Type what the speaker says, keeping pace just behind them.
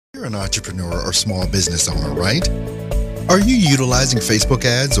You're an entrepreneur or small business owner, right? Are you utilizing Facebook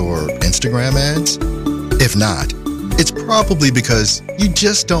ads or Instagram ads? If not, it's probably because you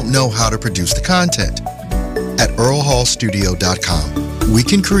just don't know how to produce the content. At earlhallstudio.com, we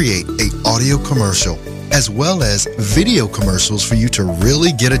can create an audio commercial as well as video commercials for you to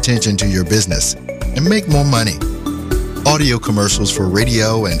really get attention to your business and make more money. Audio commercials for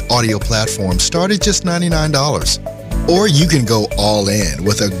radio and audio platforms start at just $99. Or you can go all in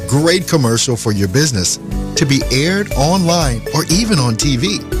with a great commercial for your business to be aired online or even on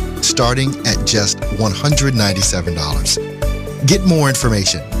TV, starting at just $197. Get more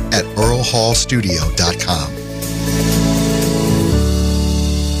information at earlhallstudio.com.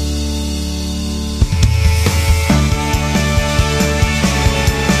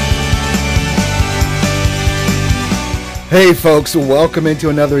 Hey folks, welcome into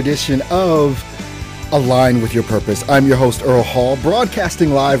another edition of Align with Your Purpose. I'm your host, Earl Hall,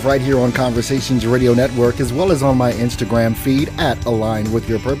 broadcasting live right here on Conversations Radio Network, as well as on my Instagram feed at Align with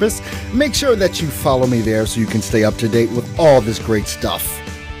Your Purpose. Make sure that you follow me there so you can stay up to date with all this great stuff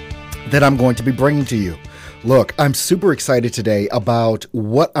that I'm going to be bringing to you. Look, I'm super excited today about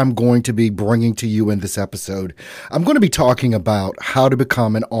what I'm going to be bringing to you in this episode. I'm going to be talking about how to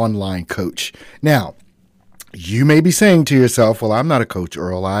become an online coach. Now, you may be saying to yourself, well, I'm not a coach,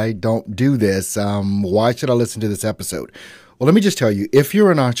 Earl. I don't do this. Why should I listen to this episode? Well, let me just tell you, if you're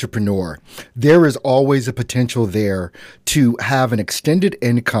an entrepreneur, there is always a potential there to have an extended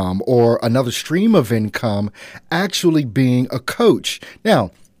income or another stream of income actually being a coach.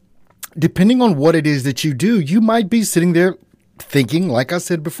 Now, depending on what it is that you do, you might be sitting there thinking, like I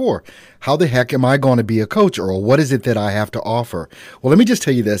said before, how the heck am I going to be a coach, Earl? What is it that I have to offer? Well, let me just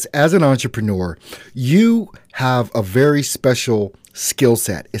tell you this. As an entrepreneur, you have a very special skill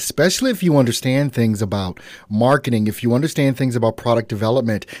set, especially if you understand things about marketing, if you understand things about product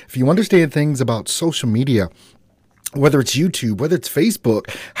development, if you understand things about social media, whether it's YouTube, whether it's Facebook,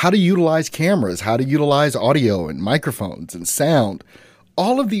 how to utilize cameras, how to utilize audio and microphones and sound.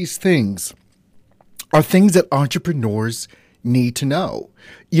 All of these things are things that entrepreneurs need to know.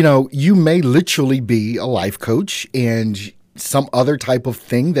 You know, you may literally be a life coach and some other type of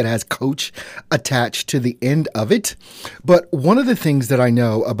thing that has coach attached to the end of it. But one of the things that I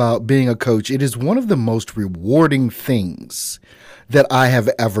know about being a coach, it is one of the most rewarding things that I have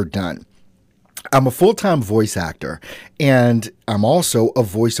ever done. I'm a full-time voice actor, and I'm also a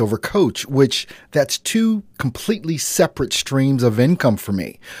voiceover coach, which that's two completely separate streams of income for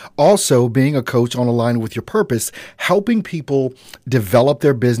me. Also, being a coach on Align with Your Purpose, helping people develop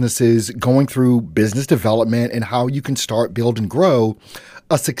their businesses, going through business development and how you can start, build, and grow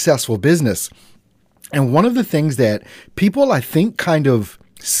a successful business. And one of the things that people, I think, kind of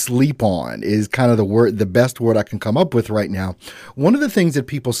sleep on is kind of the best word I can come up with right now. One of the things that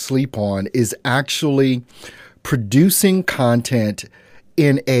people sleep on is actually producing content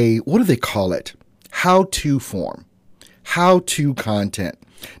in a, what do they call it? How-to form, how-to content.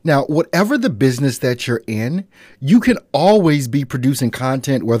 Now, whatever the business that you're in, you can always be producing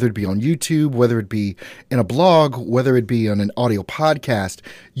content, whether it be on YouTube, whether it be in a blog, whether it be on an audio podcast.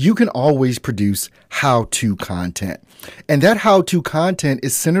 You can always produce how-to content. And that how-to content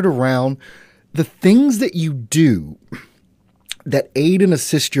is centered around the things that you do that aid and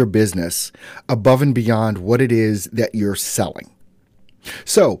assist your business above and beyond what it is that you're selling.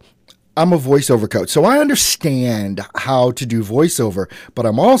 So, I'm a voiceover coach, so I understand how to do voiceover, but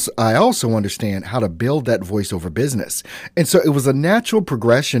I also understand how to build that voiceover business. And so it was a natural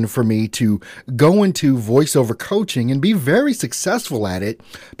progression for me to go into voiceover coaching and be very successful at it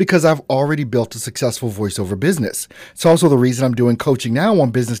because I've already built a successful voiceover business. It's also the reason I'm doing coaching now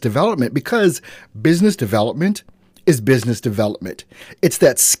on business development, because business development is business development. It's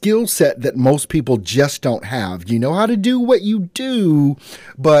that skill set that most people just don't have. You know how to do what you do,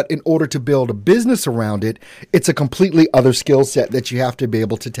 but in order to build a business around it, it's a completely other skill set that you have to be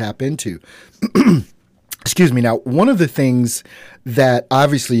able to tap into. Excuse me. Now, one of the things that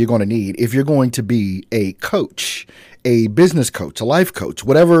obviously you're going to need if you're going to be a coach, a business coach, a life coach,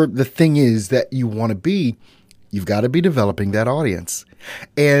 whatever the thing is that you want to be, you've got to be developing that audience.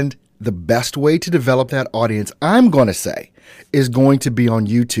 And the best way to develop that audience, I'm going to say, is going to be on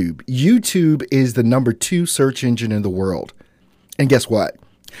YouTube. YouTube is the number 2 search engine in the world. And guess what?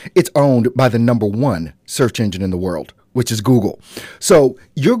 It's owned by the number 1 search engine in the world, which is Google. So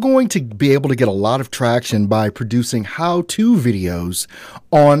you're going to be able to get a lot of traction by producing how-to videos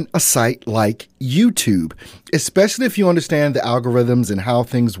on a site like YouTube, especially if you understand the algorithms and how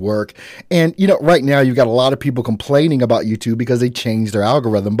things work. And, you know, right now you've got a lot of people complaining about YouTube because they changed their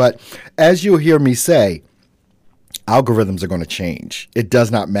algorithm. But as you'll hear me say, algorithms are going to change. It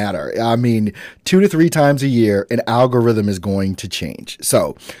does not matter. I mean, 2 to 3 times a year, an algorithm is going to change.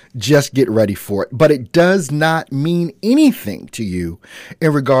 So just get ready for it. But it does not mean anything to you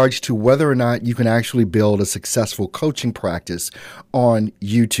in regards to whether or not you can actually build a successful coaching practice on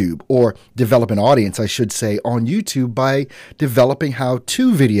YouTube, or develop an audience, I should say, on YouTube by developing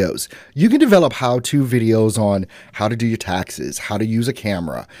how-to videos. You can develop how-to videos on how to do your taxes, how to use a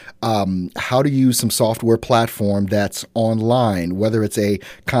camera, how to use some software platform that's online, whether it's a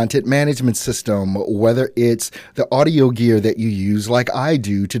content management system, whether it's the audio gear that you use like I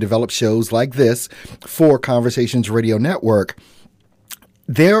do to develop shows like this for Conversations Radio Network.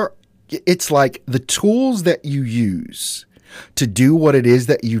 It's like the tools that you use to do what it is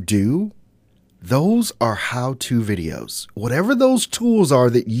that you do, those are how-to videos. Whatever those tools are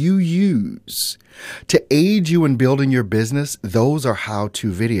that you use to aid you in building your business, those are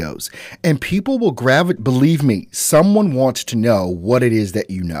how-to videos. And people will believe me, someone wants to know what it is that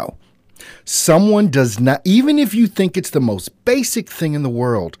you know. Someone does not, even if you think it's the most basic thing in the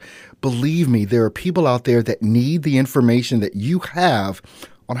world, believe me, there are people out there that need the information that you have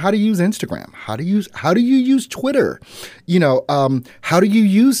on how to use Instagram, how do you use Twitter, how do you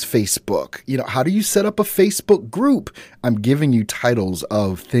use Facebook, how do you set up a Facebook group? I'm giving you titles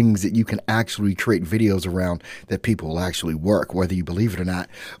of things that you can actually create videos around that people will actually work, whether you believe it or not.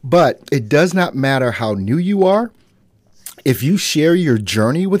 But it does not matter how new you are. If you share your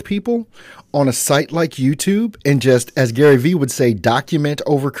journey with people on a site like YouTube and just, as Gary Vee would say, document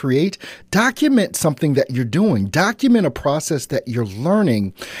over create, document something that you're doing, document a process that you're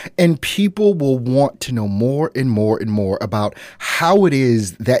learning, and people will want to know more and more and more about how it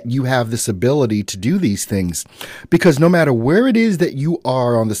is that you have this ability to do these things. Because no matter where it is that you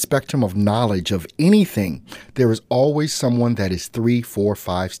are on the spectrum of knowledge of anything, there is always someone that is 3, 4,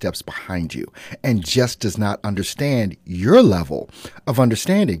 5 steps behind you and just does not understand your level of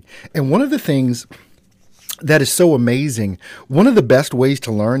understanding. And one of the things that is so amazing, one of the best ways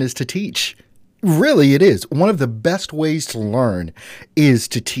to learn is to teach. Really, it is. One of the best ways to learn is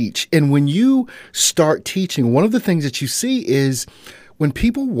to teach. And when you start teaching, one of the things that you see is when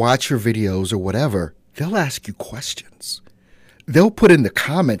people watch your videos or whatever, they'll ask you questions. They'll put in the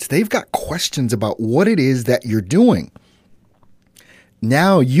comments, they've got questions about what it is that you're doing.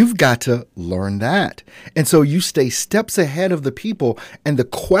 Now you've got to learn that. And so you stay steps ahead of the people, and the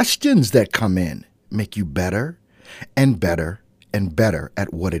questions that come in make you better and better and better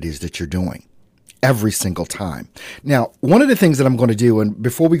at what it is that you're doing every single time. Now, one of the things that I'm going to do, and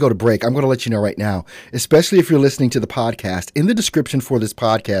before we go to break, I'm going to let you know right now, especially if you're listening to the podcast, in the description for this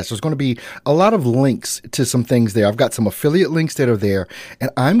podcast, there's going to be a lot of links to some things there. I've got some affiliate links that are there, and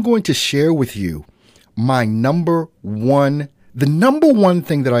I'm going to share with you the number one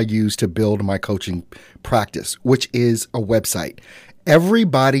thing that I use to build my coaching practice, which is a website.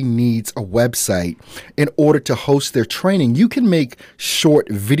 Everybody needs a website in order to host their training. You can make short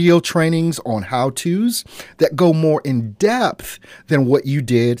video trainings on how-tos that go more in depth than what you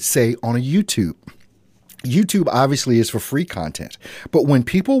did, say, on a YouTube. YouTube obviously is for free content, but when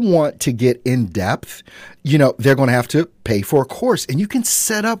people want to get in depth, they're going to have to pay for a course, and you can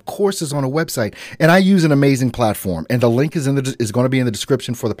set up courses on a website. And I use an amazing platform, and the link is going to be in the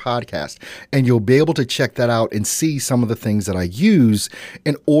description for the podcast, and you'll be able to check that out and see some of the things that I use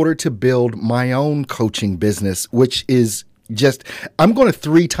in order to build my own coaching business, which is I'm going to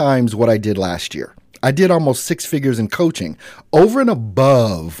 3 times what I did last year. I did almost 6 figures in coaching, over and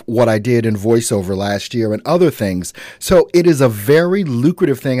above what I did in voiceover last year and other things. So it is a very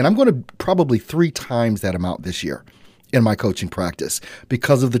lucrative thing, and I'm going to probably 3 times that amount this year in my coaching practice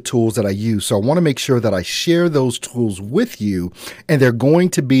because of the tools that I use. So I want to make sure that I share those tools with you, and they're going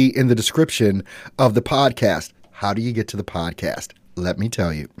to be in the description of the podcast. How do you get to the podcast? Let me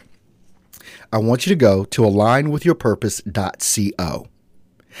tell you. I want you to go to alignwithyourpurpose.co.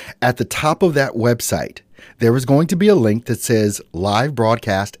 At the top of that website, there is going to be a link that says live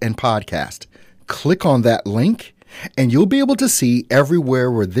broadcast and podcast. Click on that link, and you'll be able to see everywhere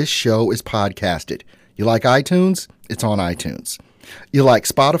where this show is podcasted. You like iTunes? It's on iTunes. You like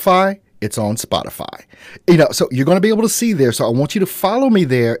Spotify? It's on Spotify. So you're going to be able to see there. So I want you to follow me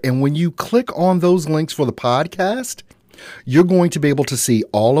there. And when you click on those links for the podcast, you're going to be able to see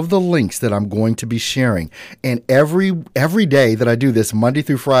all of the links that I'm going to be sharing. And every day that I do this, Monday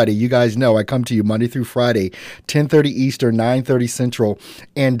through Friday, you guys know I come to you Monday through Friday, 10:30 Eastern, 9:30 Central,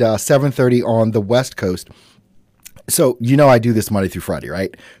 and 7:30 on the West Coast. So, I do this Monday through Friday,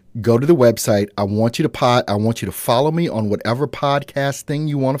 right? Go to the website. I want you to follow me on whatever podcast thing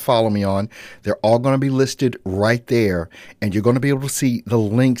you want to follow me on. They're all going to be listed right there. And you're going to be able to see the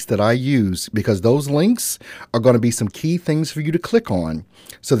links that I use, because those links are going to be some key things for you to click on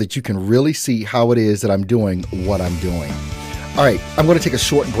so that you can really see how it is that I'm doing what I'm doing. All right, I'm going to take a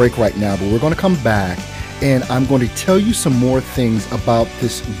short break right now, but we're going to come back and I'm going to tell you some more things about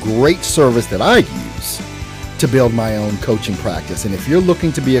this great service that I use to build my own coaching practice. And if you're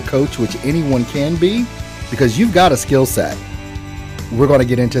looking to be a coach, which anyone can be, because you've got a skill set, we're going to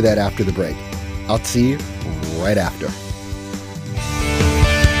get into that after the break. I'll see you right after.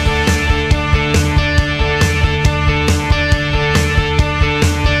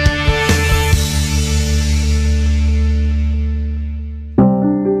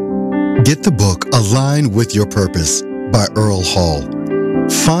 Get the book Align with Your Purpose by Earl Hall.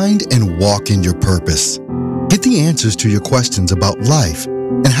 Find and walk in your purpose. Get the answers to your questions about life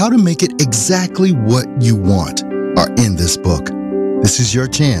and how to make it exactly what you want are in this book. This is your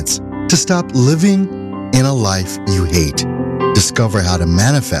chance to stop living in a life you hate. Discover how to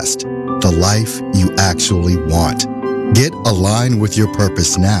manifest the life you actually want. Get Align with Your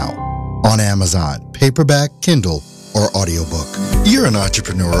Purpose now on Amazon, paperback, Kindle, or audiobook. You're an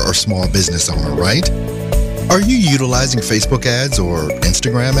entrepreneur or small business owner, right? Are you utilizing Facebook ads or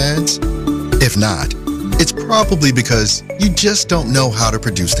Instagram ads? If not, it's probably because you just don't know how to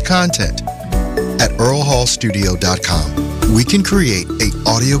produce the content. At earlhallstudio.com, we can create an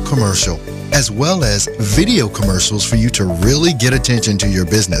audio commercial as well as video commercials for you to really get attention to your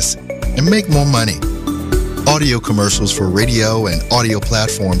business and make more money. Audio commercials for radio and audio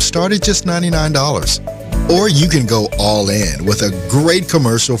platforms start at just $99. Or you can go all in with a great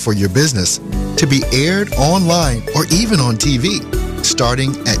commercial for your business to be aired online or even on TV,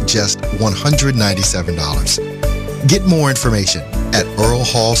 starting at just $197. Get more information at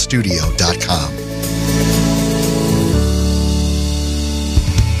earlhallstudio.com.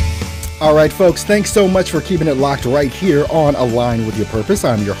 All right, folks, thanks so much for keeping it locked right here on Align with Your Purpose.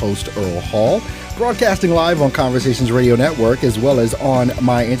 I'm your host, Earl Hall, broadcasting live on Conversations Radio Network as well as on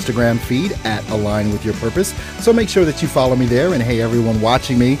my Instagram feed at Align with Your Purpose. So make sure that you follow me there. And hey, everyone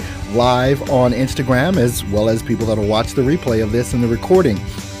watching me live on Instagram as well as people that will watch the replay of this and the recording,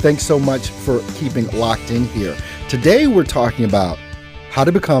 thanks so much for keeping locked in here. Today, we're talking about how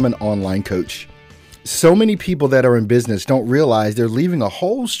to become an online coach. So many people that are in business don't realize they're leaving a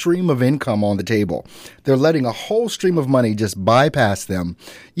whole stream of income on the table. They're letting a whole stream of money just bypass them.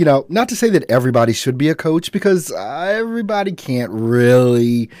 Not to say that everybody should be a coach, because everybody can't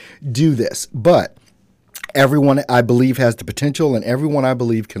really do this, but everyone, I believe, has the potential, and everyone, I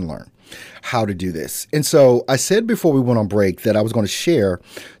believe, can learn how to do this. And so I said before we went on break that I was going to share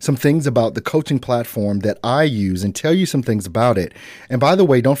some things about the coaching platform that I use and tell you some things about it. And by the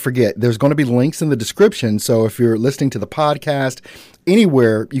way, don't forget, there's going to be links in the description. So if you're listening to the podcast,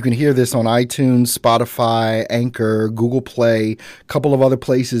 anywhere you can hear this on iTunes, Spotify, Anchor, Google Play, a couple of other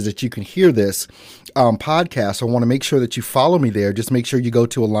places that you can hear this podcast. I want to make sure that you follow me there. Just make sure you go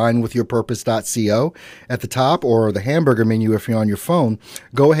to alignwithyourpurpose.co at the top, or the hamburger menu if you're on your phone.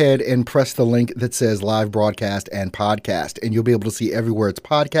 Go ahead and press the link that says live broadcast and podcast, and you'll be able to see everywhere it's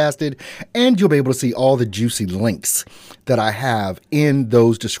podcasted, and you'll be able to see all the juicy links that I have in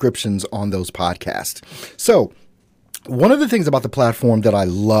those descriptions on those podcasts. So one of the things about the platform that I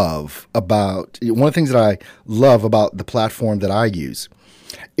love about the platform that I use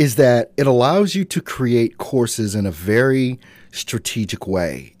is that it allows you to create courses in a very strategic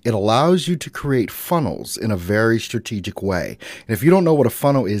way. It allows you to create funnels in a very strategic way. And if you don't know what a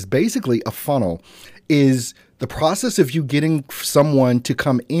funnel is, basically a funnel is the process of you getting someone to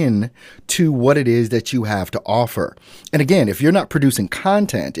come in to what it is that you have to offer. And again, if you're not producing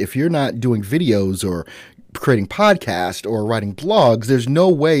content, if you're not doing videos or creating podcasts or writing blogs, there's no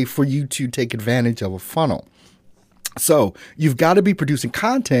way for you to take advantage of a funnel. So you've got to be producing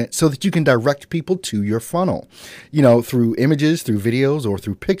content so that you can direct people to your funnel, through images, through videos, or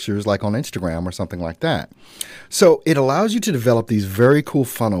through pictures like on Instagram or something like that. So it allows you to develop these very cool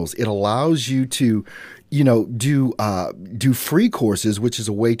funnels. It allows you to, do free courses, which is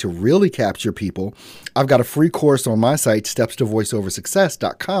a way to really capture people. I've got a free course on my site,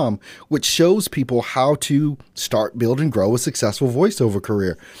 stepstovoiceoversuccess.com, which shows people how to start, build, and grow a successful voiceover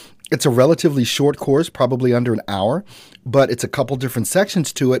career. It's a relatively short course, probably under an hour, but it's a couple different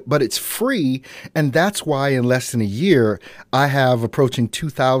sections to it, but it's free. And that's why in less than a year, I have approaching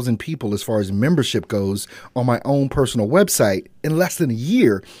 2,000 people as far as membership goes on my own personal website in less than a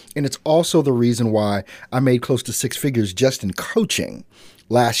year. And it's also the reason why I made close to 6 figures just in coaching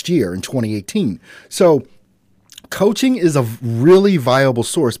last year in 2018. So Coaching is a really viable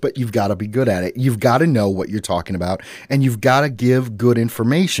source, but you've got to be good at it. You've got to know what you're talking about, and you've got to give good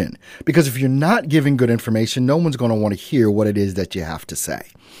information. Because if you're not giving good information, no one's going to want to hear what it is that you have to say.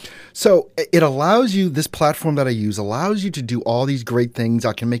 So it allows you, this platform that I use allows you to do all these great things.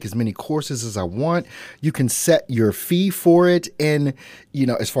 I can make as many courses as I want. You can set your fee for it. And,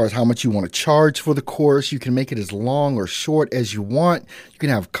 as far as how much you want to charge for the course, you can make it as long or short as you want. You can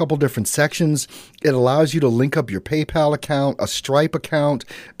have a couple different sections. It allows you to link up your PayPal account, a Stripe account,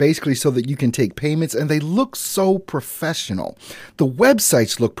 basically so that you can take payments. And they look so professional. The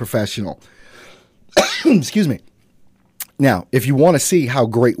websites look professional. Excuse me. Now, if you want to see how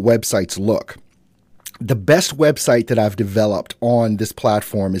great websites look, the best website that I've developed on this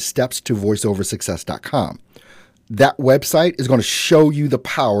platform is steps2voiceoversuccess.com. That website is going to show you the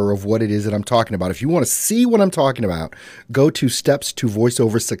power of what it is that I'm talking about. If you want to see what I'm talking about, go to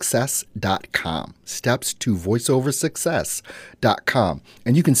steps2voiceoversuccess.com. steps2voiceoversuccess.com.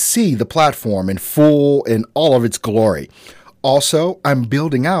 And you can see the platform in full in all of its glory. Also, I'm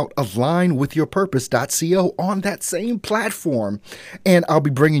building out alignwithyourpurpose.co on that same platform. And I'll be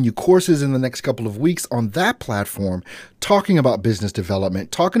bringing you courses in the next couple of weeks on that platform, talking about business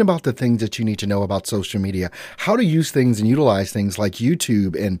development, talking about the things that you need to know about social media, how to use things and utilize things like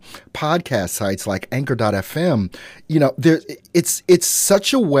YouTube and podcast sites like Anchor.fm. It's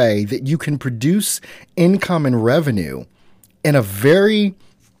such a way that you can produce income and revenue in a very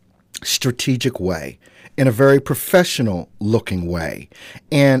strategic way, in a very professional looking way.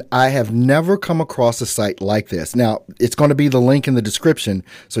 And I have never come across a site like this. Now, it's going to be the link in the description.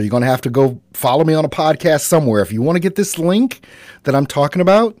 So you're going to have to go follow me on a podcast somewhere. If you want to get this link that I'm talking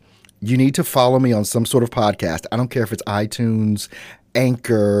about, you need to follow me on some sort of podcast. I don't care if it's iTunes,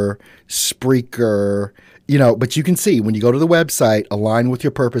 Anchor, Spreaker, but you can see when you go to the website,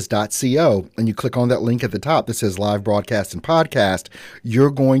 alignwithyourpurpose.co, and you click on that link at the top that says live broadcast and podcast,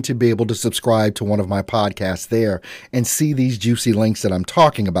 you're going to be able to subscribe to one of my podcasts there and see these juicy links that I'm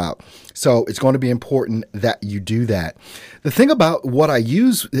talking about. So it's going to be important that you do that. The thing about what I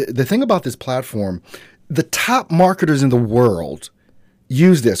use, the thing about this platform, the top marketers in the world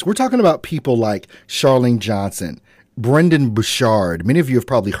use this. We're talking about people like Charlene Johnson, Brendon Burchard. Many of you have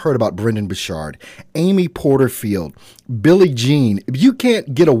probably heard about Brendon Burchard, Amy Porterfield, Billie Jean. You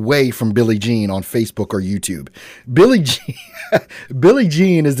can't get away from Billie Jean on Facebook or YouTube. Billie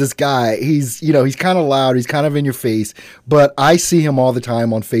Jean is this guy. He's kind of loud. He's kind of in your face, but I see him all the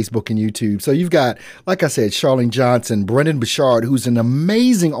time on Facebook and YouTube. So you've got, like I said, Charlene Johnson, Brendon Burchard, who's an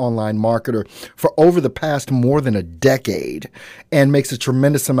amazing online marketer for over the past more than a decade and makes a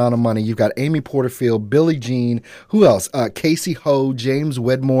tremendous amount of money. You've got Amy Porterfield, Billie Jean, who else? Casey Ho, James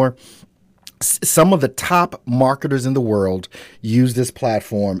Wedmore. Some of the top marketers in the world use this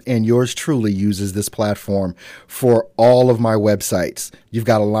platform, and yours truly uses this platform for all of my websites. You've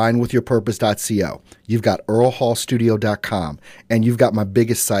got alignwithyourpurpose.co. You've got earlhallstudio.com, and you've got my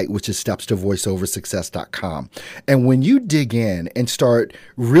biggest site, which is steps2voiceoversuccess.com. And when you dig in and start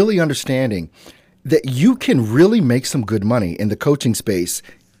really understanding that you can really make some good money in the coaching space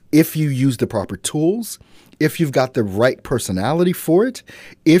if you use the proper tools, if you've got the right personality for it,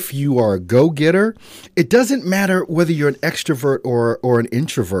 if you are a go-getter, it doesn't matter whether you're an extrovert or an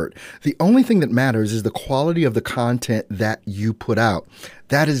introvert. The only thing that matters is the quality of the content that you put out.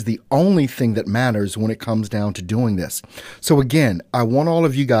 That is the only thing that matters when it comes down to doing this. So again, I want all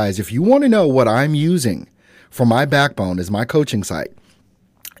of you guys, if you want to know what I'm using for my backbone as my coaching site,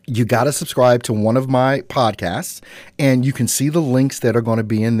 you got to subscribe to one of my podcasts, and you can see the links that are going to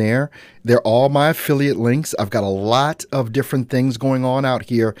be in there. They're all my affiliate links. I've got a lot of different things going on out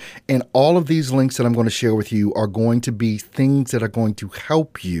here, and all of these links that I'm going to share with you are going to be things that are going to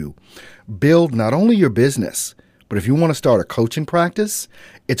help you build not only your business, but if you want to start a coaching practice,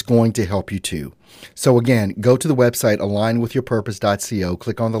 it's going to help you too. So again, go to the website, alignwithyourpurpose.co,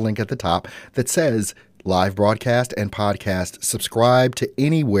 click on the link at the top that says live broadcast and podcast. Subscribe to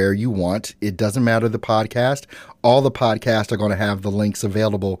anywhere you want. It doesn't matter the podcast. All the podcasts are going to have the links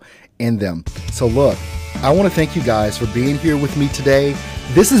available in them. So look, I want to thank you guys for being here with me today.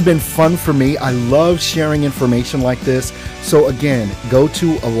 This has been fun for me. I love sharing information like this. So again, go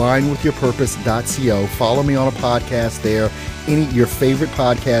to alignwithyourpurpose.co. Follow me on a podcast there. Your favorite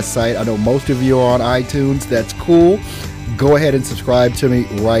podcast site. I know most of you are on iTunes. That's cool. Go ahead and subscribe to me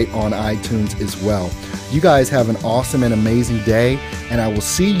right on iTunes as well. You guys have an awesome and amazing day, and I will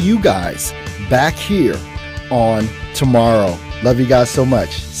see you guys back here on tomorrow. Love you guys so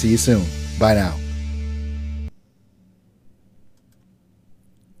much. See you soon. Bye now.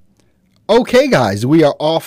 Okay, guys, we are off